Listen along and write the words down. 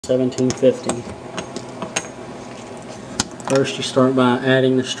LR1750. First you start by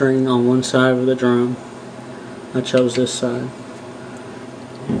adding the string on one side of the drum. I chose this side.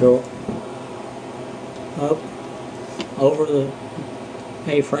 You go up over the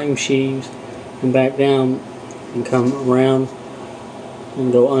A-frame sheaves and back down and come around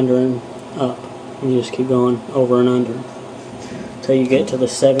and go under and up. And you just keep going over and under until you get to the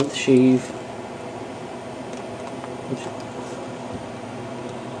 7th sheave.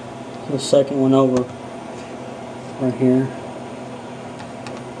 The second one over right here,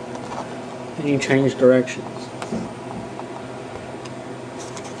 and you change directions,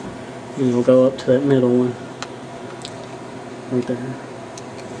 and you'll go up to that middle one right there.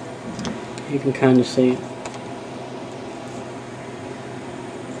 You can kind of see it.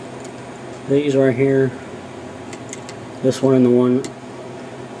 These right here, this one and the one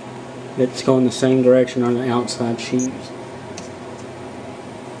that's going the same direction are the outside sheaves.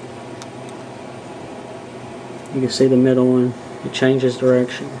 You can see the middle one, it changes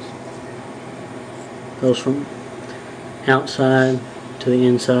directions. Goes from outside to the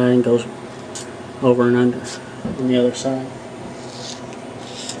inside and goes over and under on the other side.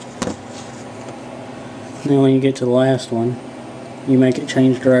 Now when you get to the last one, you make it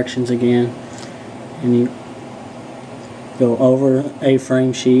change directions again, and you go over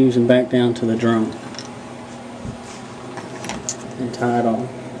A-frame sheaves and back down to the drum and tie it on.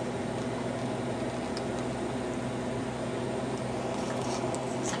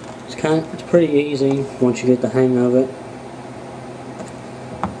 It's pretty easy once you get the hang of it.